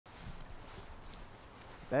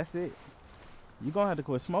That's it. You gonna have to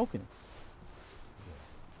quit smoking.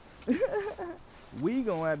 We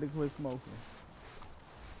gonna have to quit smoking.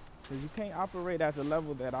 Cause you can't operate at the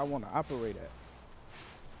level that I want to operate at.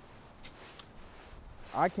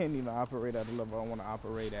 I can't even operate at the level I want to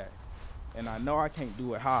operate at. And I know I can't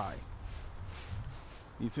do it high.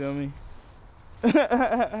 You feel me?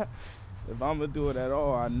 If I'm gonna do it at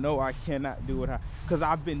all, I know I cannot do it high. Cause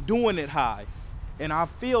I've been doing it high. And I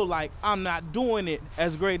feel like I'm not doing it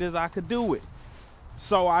as great as I could do it.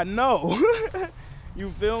 So I know. You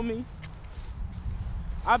feel me?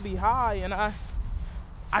 I be high and I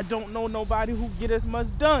don't know nobody who get as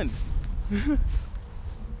much done. It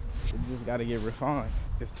just gotta get refined.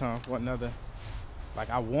 It's time for another. Like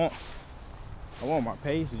I want my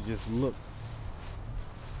page to just look.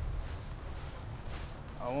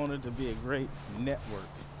 I want it to be a great network.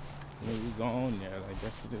 When we go on there, like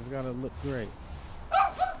that shit just gotta look great.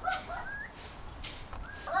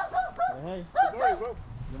 Hey. Good morning, bro.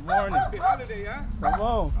 Good morning. Happy holiday, huh? Come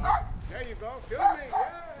on. There you go. Film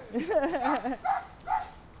me. Yeah.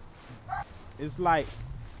 It's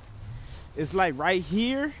like right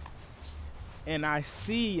here, and I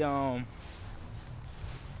see the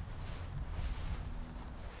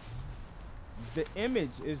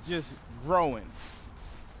image is just growing.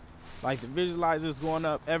 Like the visualizer's going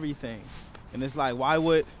up, everything. And it's like, why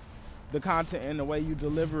would the content and the way you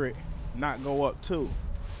deliver it not go up too?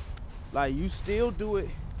 Like you still do it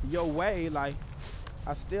your way. Like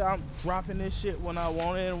I'm dropping this shit when I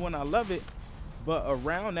want it and when I love it. But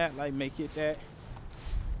around that, like make it that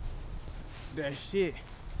shit.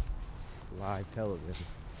 Live television,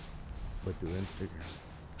 but through Instagram.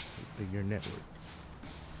 Through your network.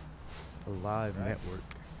 A live network.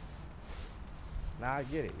 Nah, I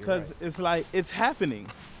get it. Because right. It's like, it's happening.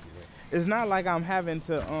 Yeah. It's not like I'm having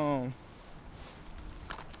to,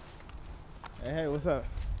 hey, what's up?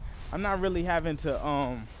 I'm not really having to,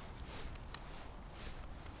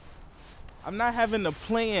 I'm not having to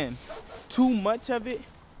plan too much of it,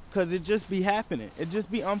 because it just be happening. It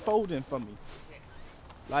just be unfolding for me.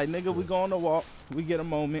 Like, nigga, we go on a walk, we get a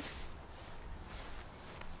moment.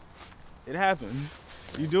 It happens.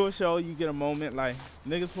 You do a show, you get a moment. Like,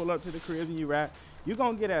 niggas pull up to the crib and you rap. You're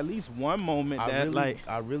going to get at least one moment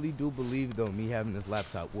I really do believe, though, me having this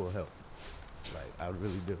laptop will help. Like, I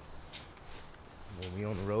really do. When we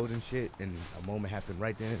on the road and shit, and a moment happened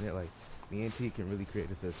right then and there, like, me and T can really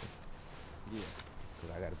create a system. Yeah.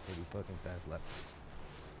 Because I got a pretty fucking fast laptop.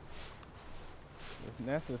 It's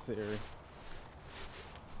necessary.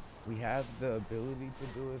 We have the ability to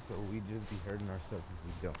do it, so we just be hurting ourselves if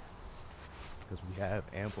we don't. Because we have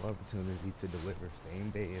ample opportunity to deliver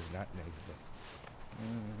same day, if not next day.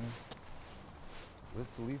 With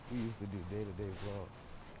Khalif, we used to do day-to-day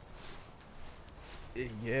vlogs.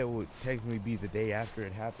 Yeah, it would technically be the day after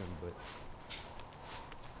it happened, but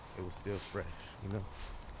it was still fresh, you know?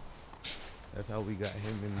 That's how we got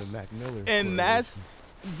him in the Mac Miller. And that's,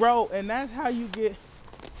 bro, and that's how you get,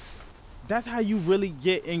 that's how you really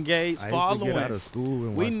get engaged following. Get out of school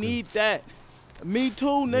and we need that. Me too,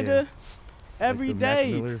 nigga. Yeah. Every like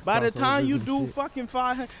day. By the time you do fucking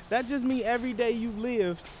 500, that just means every day you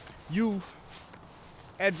lived, you've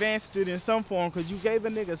advanced it in some form, because you gave a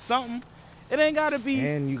nigga something. It ain't gotta be.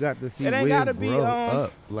 And you got to see it ain't gotta be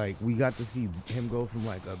up. Like, we got to see him go from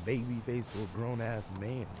like a baby face to a grown ass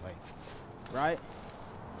man. Like, right?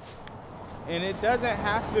 And it doesn't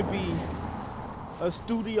have to be a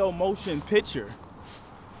studio motion picture.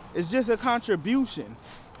 It's just a contribution.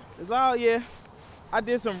 It's all, yeah, I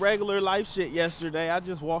did some regular life shit yesterday. I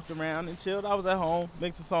just walked around and chilled. I was at home,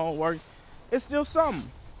 mixed a song, work. It's still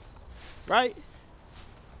something, right?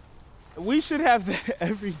 We should have that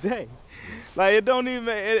every day. Like, it don't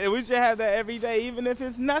even, we should have that every day, even if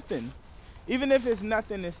it's nothing. Even if it's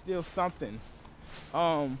nothing, it's still something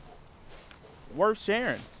worth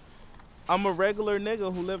sharing. I'm a regular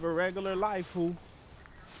nigga who live a regular life, who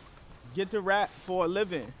get to rap for a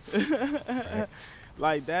living. Right.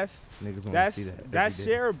 Like, that's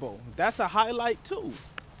shareable. That's a highlight too.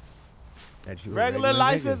 Regular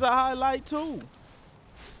life is a highlight too.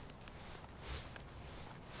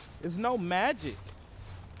 It's no magic.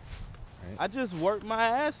 Right. I just work my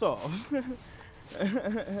ass off.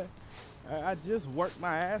 I just work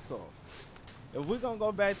my ass off. If we're gonna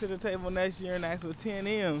go back to the table next year and ask for 10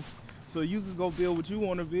 M's, so you can go build what you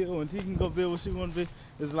want to build and T can go build what she want to build,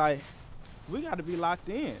 it's like, we got to be locked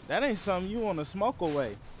in. That ain't something you want to smoke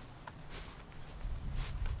away.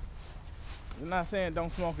 I'm not saying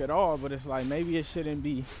don't smoke at all, but it's like, maybe it shouldn't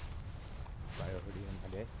be priority in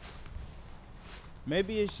my day.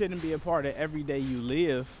 Maybe it shouldn't be a part of every day you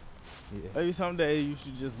live. Yeah. Maybe some days you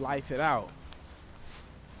should just life it out.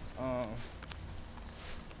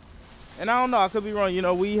 And I don't know, I could be wrong. You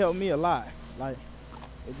know, weed helped me a lot. Like,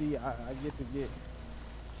 I get to get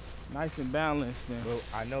nice and balanced. And But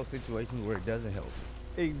I know situations where it doesn't help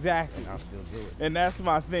me, exactly. and I still do it. And that's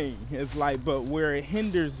my thing. It's like, but where it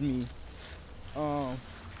hinders me,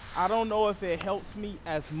 I don't know if it helps me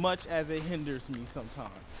as much as it hinders me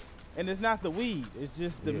sometimes. And it's not the weed. It's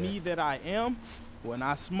just the me that I am. When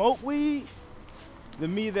I smoke weed, the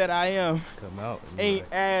me that I am Come out. and ain't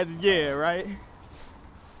like, as, right?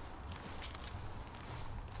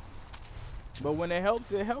 But when it helps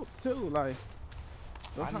too. Like,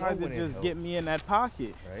 I know sometimes when it it just helps. get me in that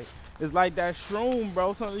pocket. right? It's like that shroom,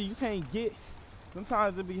 bro. Something you can't get.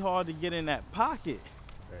 Sometimes it be hard to get in that pocket.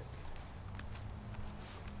 Right.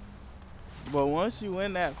 But once you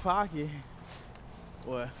in that pocket,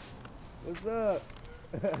 what? What's up?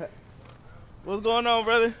 What's going on,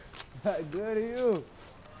 brother? Good to you.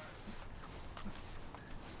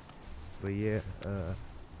 But yeah,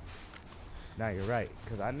 now you're right,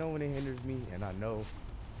 cause I know when it hinders me, and I know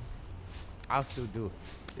I'll still do it.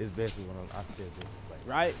 It's basically what I still do it. Like,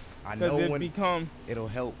 Right? I know Because when it'll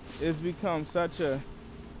help. it's become such a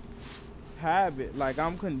habit. Like,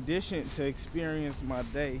 I'm conditioned to experience my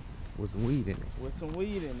day With some weed in it. with some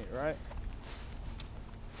weed in it, right?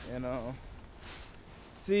 And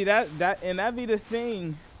see that be the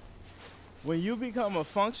thing. When you become a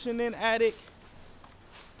functioning addict,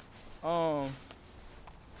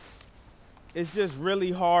 it's just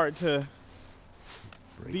really hard to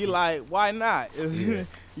Break be it. like, why not? It's, Yeah.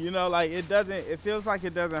 you know, like it feels like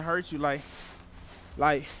it doesn't hurt you. Like,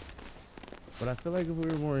 But I feel like if we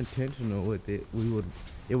were more intentional with it,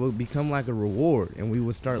 it would become like a reward, and we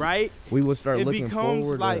would start. right? We would start It looking becomes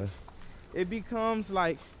forward. like, it becomes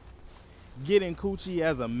like getting coochie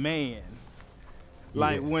as a man.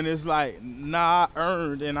 Like, Yeah. when it's like, nah, I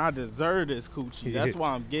earned and I deserve this coochie. That's Yeah.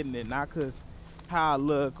 why I'm getting it, not cause how I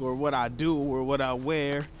look or what I do or what I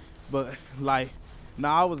wear, but like,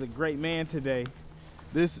 nah, I was a great man today.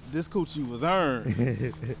 This coochie was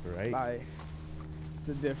earned. right? Like, it's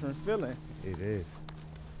a different feeling, It is.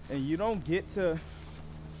 and you don't get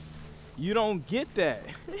that.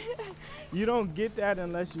 You don't get that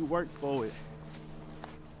unless you work for it.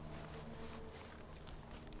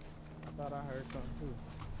 I thought I heard something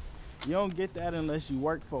too. You don't get that unless you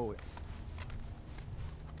work for it.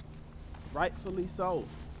 Rightfully so.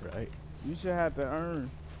 Right. You should have to earn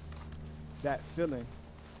that feeling,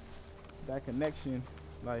 that connection.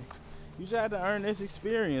 Like, you should have to earn this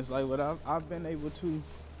experience, like what I've been able to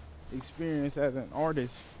experience as an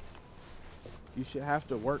artist. You should have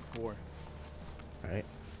to work for it. Right.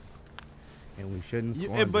 And we shouldn't You,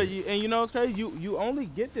 squander. and you know what's crazy? You only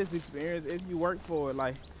get this experience if you work for it.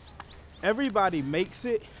 Like, everybody makes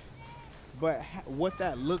it, but what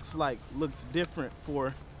that looks like looks different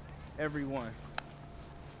for everyone,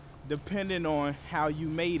 depending on how you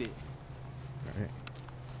made it. Right.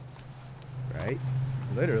 Right.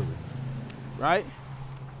 Literally. Right?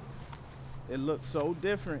 It looks so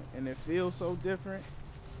different and it feels so different.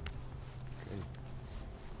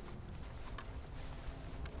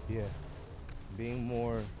 Yeah. Being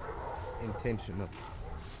more intentional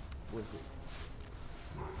with it.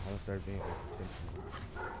 I'm gonna start being intentional.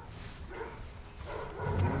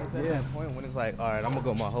 When it's at that point when it's like, all right, I'm gonna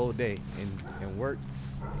go my whole day and work,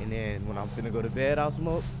 and then when I'm finna go to bed, I'll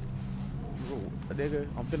smoke. Nigga,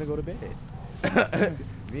 I'm finna go to bed.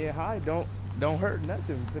 Being high don't hurt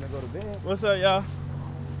nothing. I'm finna go to bed. What's up, y'all?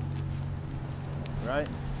 Right?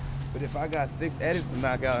 But if I got 6 edits to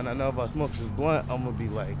knock out, and I know if I smoke this blunt, I'm gonna be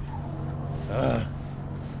like,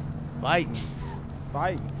 fighting.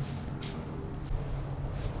 Fighting.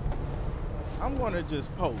 I'm gonna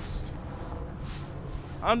just post.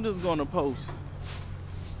 I'm just gonna post.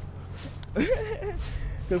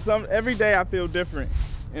 Cause every day I feel different.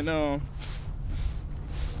 And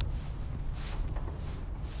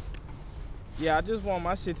yeah, I just want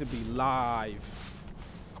my shit to be live.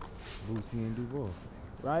 Lucy and Duval.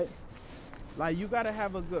 Right? Like, you gotta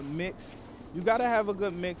have a good mix. You gotta have a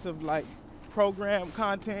good mix of like program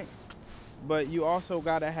content, but you also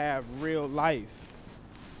gotta have real life.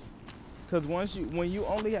 Cause when you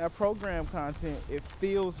only have program content, it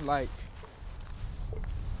feels like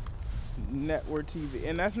network TV,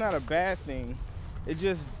 and that's not a bad thing. It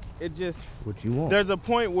just What you want? there's a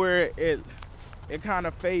point where it kind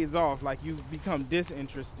of fades off, like you become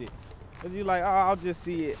disinterested. Cause you're like, oh, I'll just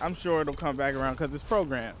see it. I'm sure it'll come back around because it's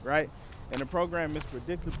programmed, right? And the program is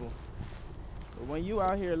predictable. But when you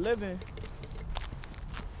out here living,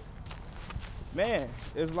 man,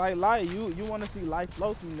 it's like life. You want to see life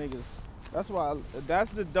flow through niggas. That's why.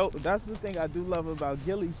 That's the thing I do love about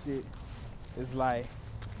Gilly shit. It's like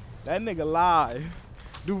That nigga live.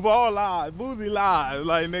 Duval live. Boozy live.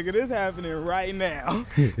 Like, nigga, this happening right now.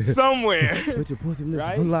 Somewhere. Put your pussy lips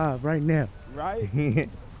Right? on live right now. Right?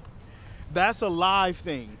 That's a live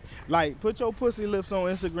thing. Like, put your pussy lips on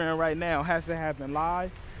Instagram right now. Has to happen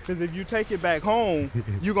live. Because if you take it back home,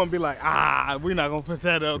 you're going to be like, we're not going to put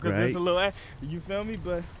that up because it's a little, you feel me?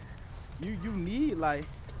 But you need, like,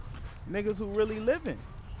 niggas who really living.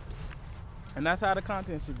 And that's how the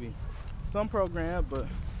content should be. Some program, but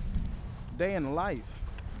day in the life.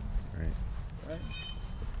 Right?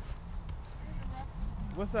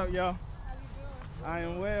 What's up, y'all? How you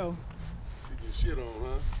doing? I am well. Get your shit on,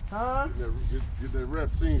 huh? Huh? Get that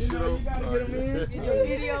rap scene You shit know on. you gotta get them in. Get your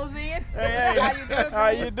videos in. Hey, How you doing? how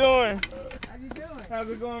you doing? How you doing? How's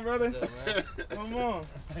it going, brother? Come on.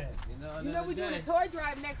 You know we're doing a toy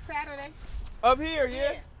drive next Saturday. Up here,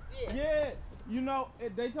 yeah? Yeah. Yeah. You know,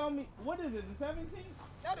 they told me, what is it, the 17th?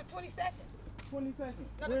 No, the 22nd. 22nd.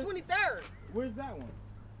 No, the 23rd. Where's that one?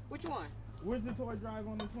 Which one? Where's the toy drive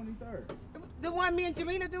on the 23rd? The one me and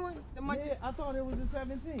Jamila doing? The one Yeah, I thought it was the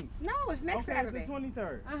 17th. No, it's next Okay, Saturday. it's the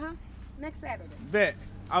 23rd. Uh-huh. Next Saturday. Bet.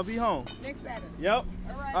 I'll be home. Next Saturday. Yep.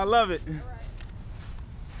 All right. I love it. All right.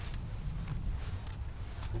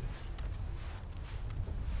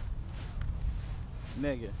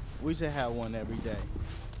 Nigga, we should have one every day.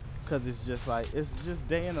 Cause it's just like, it's just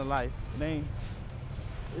day in the life.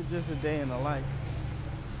 It's just a day in the life.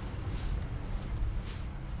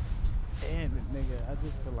 And nigga, I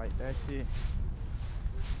just feel like that shit.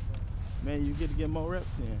 Man, you get to get more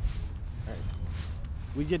reps in. Right.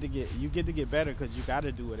 You get to get better because you got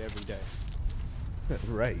to do it every day.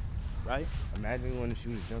 Right. Right? Imagine you want to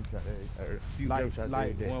shoot a jump shot or a few jump shots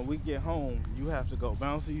like every day. when we get home, you have to go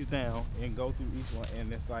bounce these down and go through each one.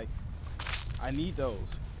 And it's like, I need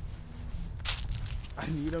those. I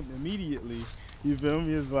need them immediately. You feel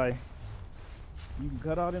me? It's like, you can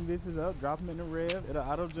cut all them bitches up, drop them in the rev, it'll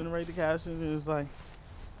auto-generate the caption, and it's like,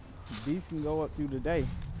 beats can go up through the day.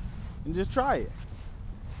 And just try it.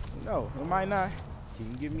 No, it might not. Can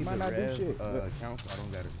you give me might the not do rev shit, account so I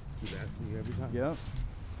don't gotta keep asking you every time? Yep.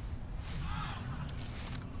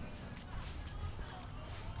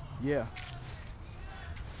 Yeah.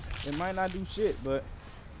 It might not do shit, but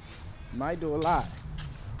it might do a lot.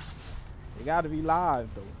 It gotta be live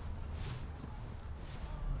though.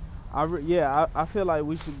 I feel like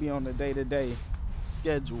we should be on the day-to-day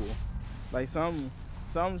schedule. Like something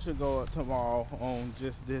should go up tomorrow on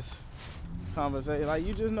just this conversation. Like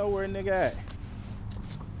you just know where a nigga at.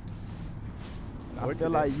 And I feel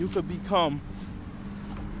like you could become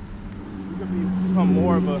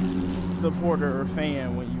more of a supporter or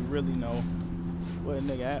fan when you really know where a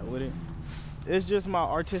nigga at with it. It's just my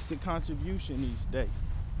artistic contribution each day.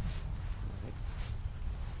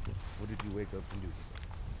 What did you wake up and do?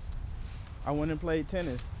 I went and played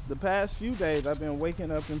tennis. The past few days I've been waking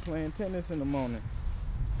up and playing tennis in the morning.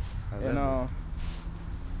 And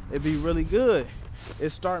it'd be really good. It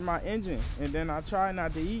start my engine. And then I try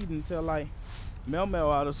not to eat until like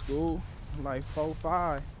Mel out of school, like 4,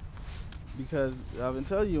 5. Because I've been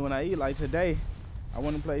telling you, when I eat like today, I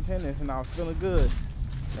went and played tennis and I was feeling good.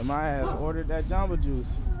 And my ass ordered that Jamba Juice.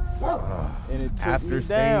 And it took After me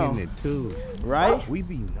down. saying it too. Right? We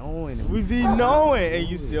be knowing it. We be knowing and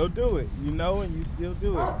you still do it. You know and you still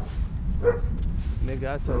do it.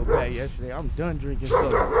 Nigga, I told Pat yesterday, I'm done drinking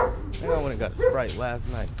soda. Nigga, I went and got a Sprite last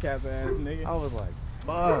night. Cap ass nigga. I was like,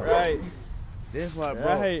 fuck. Right. This why, bro.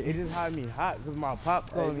 Right. It just had me hot because my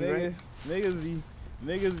pop called me, right?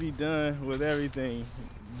 Niggas be done with everything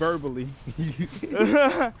verbally.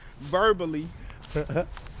 Verbally. It's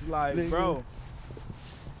like, bro,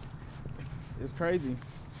 it's crazy.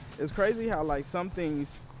 It's crazy how like some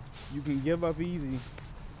things you can give up easy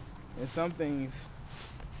and some things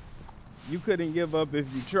you couldn't give up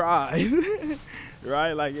if you tried.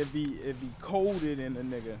 Right? Like it be coded in a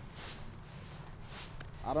nigga.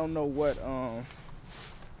 I don't know what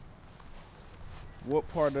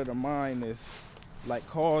part of the mind is like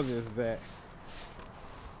causes that.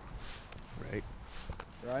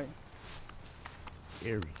 Right?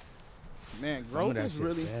 Scary. Man, growth is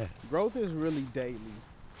really daily.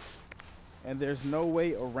 And there's no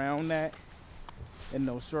way around that and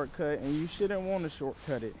no shortcut, and you shouldn't want to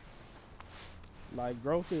shortcut it. Like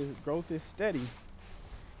growth is steady.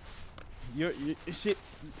 Your shit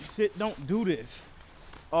don't do this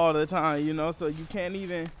all the time, you know, so you can't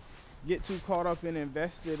even get too caught up and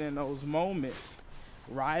invested in those moments.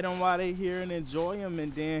 Ride them while they're here and enjoy them,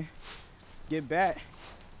 and then get back.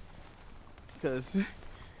 Because,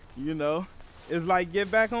 you know, it's like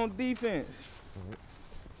get back on defense.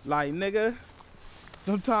 Like, nigga,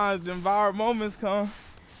 sometimes the viral moments come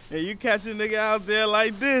and you catch a nigga out there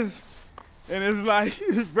like this, and it's like,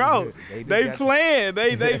 bro, they playing.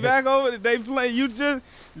 They back over. They playing. You just,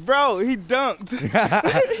 bro, he dunked.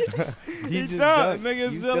 he dunked.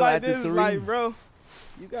 Niggas still like this. Like, bro,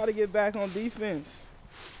 you got to get back on defense.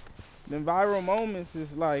 The viral moments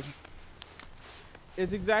is like,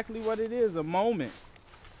 it's exactly what it is, a moment.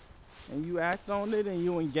 And you act on it and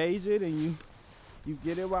you engage it and you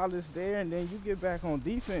get it while it's there, and then you get back on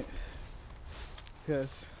defense.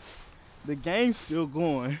 Because the game's still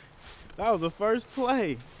going. That was the first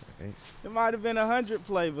play. Okay. It might have been 100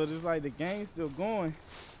 play, but it's like the game's still going.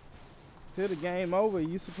 Till the game over,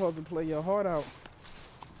 you supposed to play your heart out.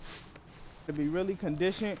 To be really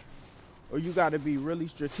conditioned, or you got to be really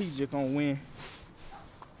strategic on when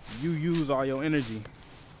you use all your energy.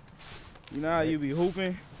 You know how you be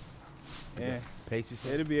hooping? Yeah.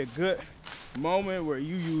 It'll be a good moment where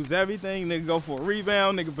you use everything. Nigga go for a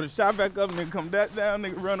rebound, nigga put a shot back up, nigga come back down,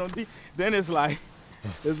 nigga run on deep. Then it's like,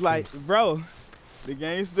 bro, the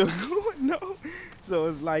game's still going, no. So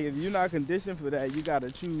it's like, if you're not conditioned for that, you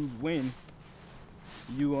gotta choose when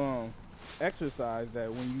you exercise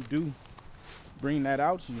that, when you do bring that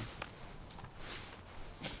out you.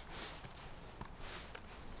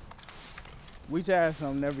 We try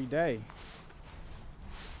something every day.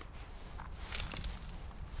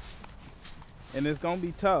 And it's gonna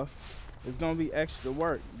be tough. It's gonna be extra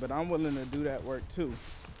work, but I'm willing to do that work too.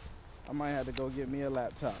 I might have to go get me a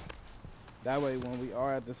laptop. That way when we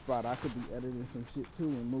are at the spot, I could be editing some shit too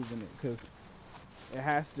and moving it, cause it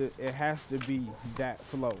has to be that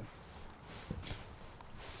flow.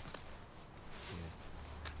 Yeah.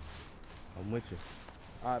 I'm with you.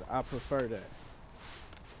 I prefer that.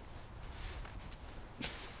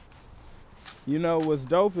 You know what's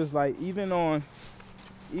dope is like even on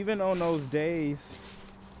those days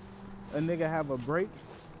a nigga have a break,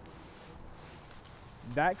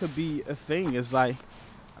 that could be a thing. It's like,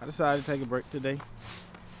 I decided to take a break today.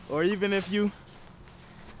 Or even if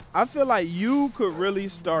I feel like you could really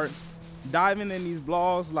start diving in these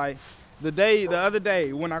blogs. Like the other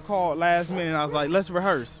day when I called last minute, I was like, let's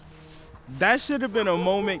rehearse. That should have been a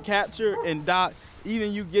moment captured, and Doc,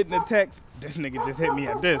 even you getting a text, this nigga just hit me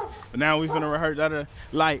at this, but now we finna rehearse.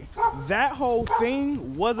 Like, that whole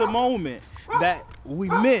thing was a moment that we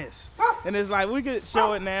missed. And it's like, we could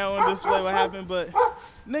show it now and display what happened, but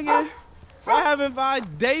nigga, that happened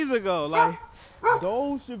 5 days ago. Like,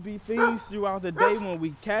 those should be things throughout the day when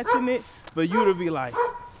we catching it, for you to be like,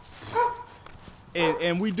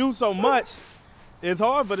 and we do so much, it's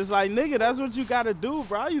hard, but it's like, nigga, that's what you gotta do,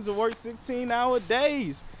 bro. I used to work 16-hour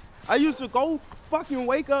days. I used to go fucking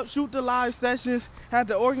wake up, shoot the live sessions, had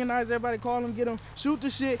to organize everybody, call them, get them, shoot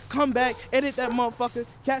the shit, come back, edit that motherfucker,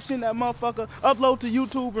 caption that motherfucker, upload to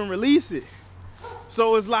YouTube and release it.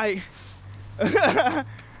 So it's like,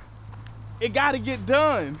 it gotta get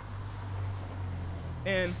done.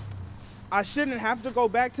 And I shouldn't have to go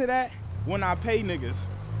back to that when I pay niggas.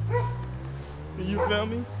 You feel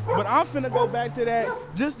me? But I'm finna go back to that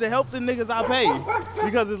just to help the niggas I pay.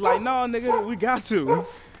 Because it's like, no, nigga, we got to.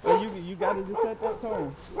 And you gotta just set that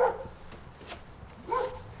tone.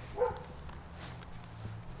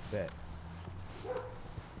 Bet.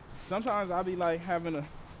 Sometimes I be like having to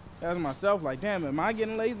ask myself, like, damn, am I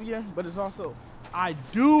getting lazier? But it's also, I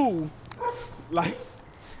do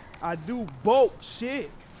bulk shit.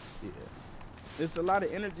 Yeah. It's a lot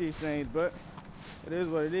of energy exchange, but it is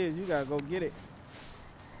what it is. You gotta go get it.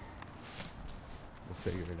 We'll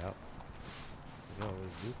figure it out. We always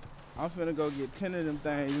do. I'm finna go get 10 of them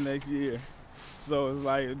things next year. So it's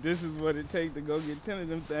like, this is what it takes to go get 10 of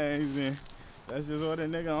them things, and that's just what a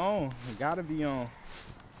nigga on. It gotta be on.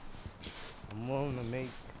 I'm willing to make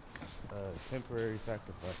a temporary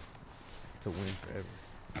sacrifice to win forever.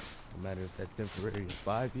 No matter if that temporary is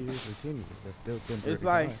 5 years or 10 years, that's still temporary. It's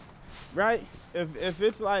like, time. right? If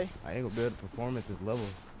it's like, I ain't gonna be able to perform at this level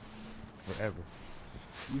forever.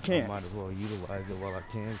 You can't. I might as well utilize it while I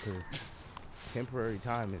can, because temporary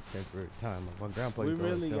time is temporary time. Like my grandpa used to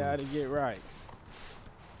always really tell me. gotta get right.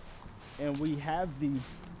 And we have the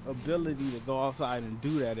ability to go outside and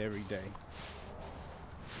do that every day.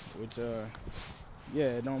 Which, yeah,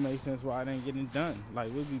 it don't make sense why it ain't getting done.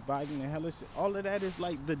 Like, we'll be biking and hella shit. All of that is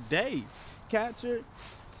like the day. Capture,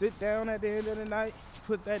 sit down at the end of the night,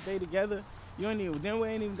 put that day together. You ain't even, then we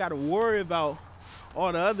ain't even gotta worry about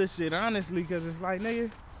all the other shit, honestly, because it's like,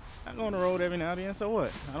 nigga, I go on the road every now and then, so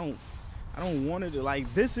what? I don't want to do,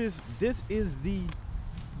 like, this is the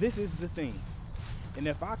thing. And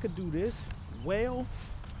if I could do this well,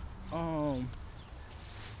 I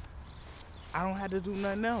don't have to do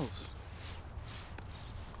nothing else.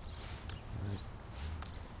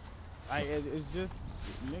 It's just,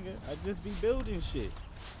 nigga, I just be building shit.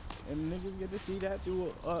 And niggas get to see that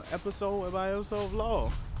through a episode by episode vlog.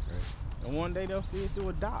 Right. And one day they'll see it through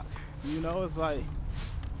a doc. You know, it's like,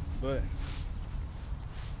 but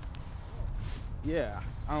yeah,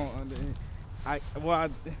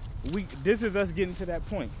 this is us getting to that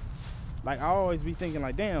point. Like, I always be thinking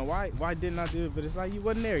like, damn, why didn't I do it? But it's like, you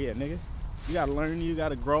wasn't there yet, nigga. You gotta learn, you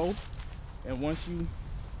gotta grow. And once you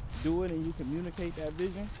do it and you communicate that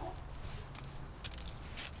vision,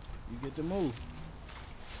 you get to move.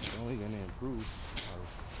 It's only gonna improve.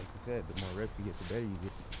 Like you said, the more reps you get, the better you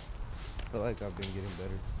get. I feel like I've been getting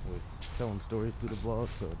better with telling stories through the vlog,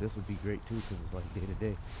 so this would be great too, because it's like day to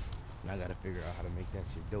day. And I gotta figure out how to make that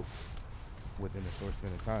shit dope within a short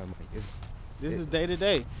span of time. Like, this is day to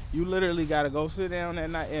day. You literally gotta go sit down at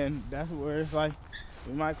night, and that's where it's like,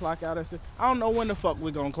 we might clock out at 6. I don't know when the fuck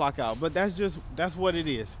we're gonna clock out, but that's what it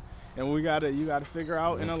is. And you gotta figure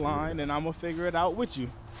out in a line, and I'm gonna figure it out with you,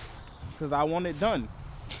 cause I want it done.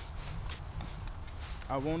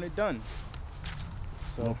 I want it done.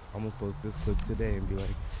 So I'm gonna post this clip today and be like,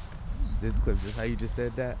 this clip, just how you just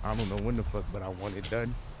said that. I don't know when the fuck, but I want it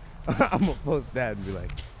done. I'm gonna post that and be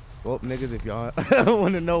like, well, niggas, if y'all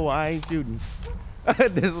want to know why I ain't shooting,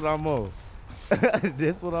 this what I'm on.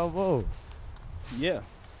 This what I'm on. yeah.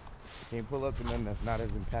 I can't pull up to nothing that's not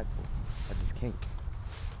as impactful. I just can't.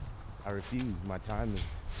 I refuse. My time is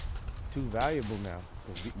too valuable now.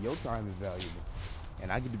 Your time is valuable,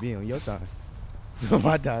 and I get to be on your time. So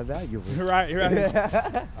my time valuable. Right.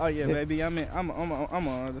 Oh yeah, baby. I'm on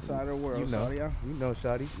the other side of the world, You know, shawty. you know,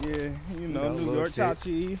 shawty. Yeah, you know, New little York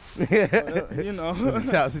shit. Chachi. You know.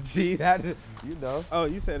 Thousand G, you know. Oh,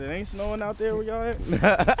 you said it ain't snowing out there where y'all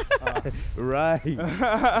at? Right.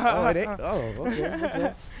 Oh, it ain't. Oh,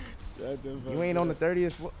 okay. Shut the fuck You ain't on the up.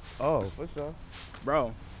 30th. Oh, for sure.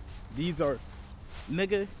 Bro, these are,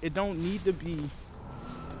 nigga, it don't need to be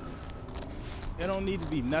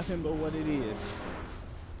nothing but what it is.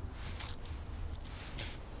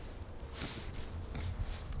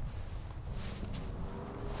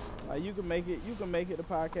 Like, you can make it a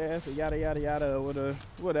podcast or yada yada yada or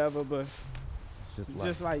whatever, but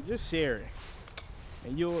It's just just share it,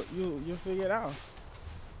 and you'll figure it out.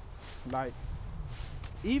 Like,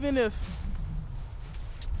 even if,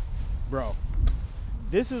 bro,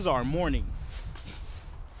 this is our morning.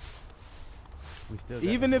 we still got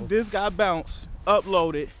Even the if this got bounced,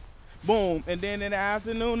 uploaded, boom, and then in the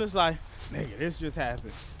afternoon it's like, nigga, this just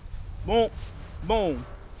happened. Boom, boom.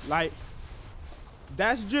 Like,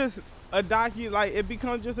 that's just like, it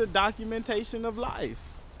becomes just a documentation of life.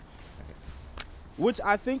 Which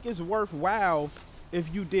I think is worthwhile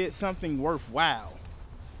if you did something worthwhile.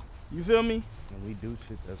 You feel me? and we do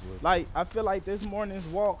shit that's worth. Like, I feel like this morning's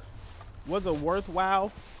walk was a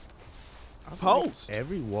worthwhile I feel like post.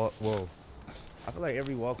 every walk, well, I feel like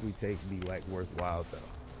every walk we take be like worthwhile though.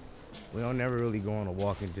 We don't never really go on a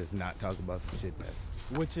walk and just not talk about some shit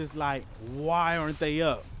that. Which is like, why aren't they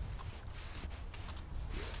up?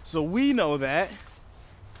 So we know that.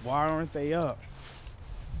 Why aren't they up?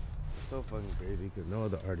 It's so fucking crazy because no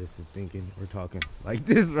other artist is thinking or talking like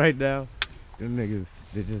this right now. Them niggas,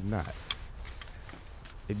 they're just not.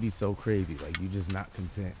 It'd be so crazy, like you just not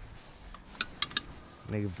content.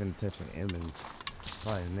 Niggas been touching M and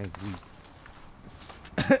probably the next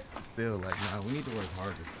week. Still like, nah, we need to work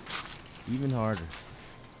harder. Even harder.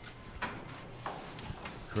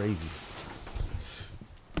 Crazy.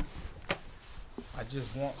 I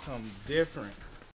just want something different.